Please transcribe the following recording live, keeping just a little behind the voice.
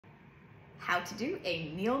how to do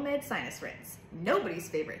a Neomed sinus rinse. Nobody's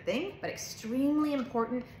favorite thing, but extremely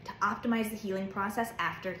important to optimize the healing process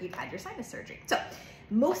after you've had your sinus surgery. So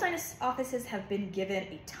most sinus offices have been given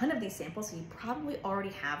a ton of these samples, so you probably already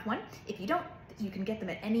have one. If you don't, you can get them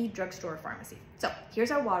at any drugstore or pharmacy. So here's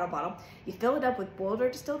our water bottle. You fill it up with boiled or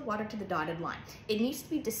distilled water to the dotted line. It needs to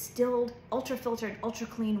be distilled, ultra filtered, ultra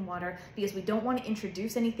clean water, because we don't want to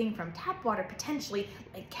introduce anything from tap water, potentially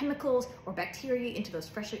like chemicals or bacteria, into those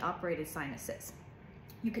freshly operated sinuses.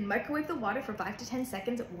 You can microwave the water for 5 to 10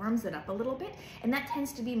 seconds. It warms it up a little bit, and that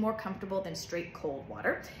tends to be more comfortable than straight cold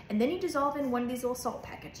water. And then you dissolve in one of these little salt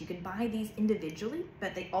packets. You can buy these individually,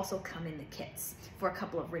 but they also come in the kits for a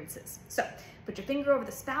couple of rinses. So put your finger over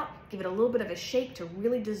the spout, give it a little bit of a shake to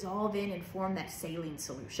really dissolve in and form that saline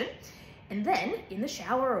solution. And then in the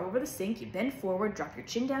shower or over the sink, you bend forward, drop your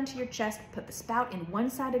chin down to your chest, put the spout in one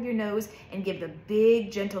side of your nose, and give it a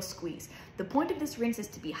big, gentle squeeze. The point of this rinse is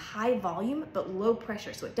to be high volume, but low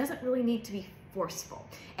pressure, so it doesn't really need to be forceful.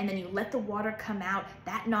 And then you let the water come out,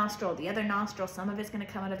 that nostril, the other nostril, some of it's gonna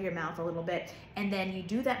come out of your mouth a little bit, and then you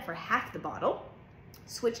do that for half the bottle.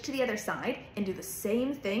 Switch to the other side and do the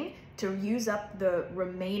same thing to use up the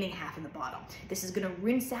remaining half of the bottle. This is gonna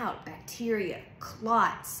rinse out bacteria,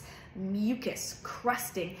 clots, mucus,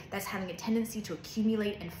 crusting that's having a tendency to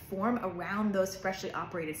accumulate and form around those freshly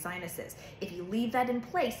operated sinuses. If you leave that in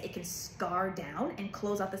place, it can scar down and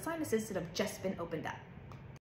close out the sinuses that have just been opened up.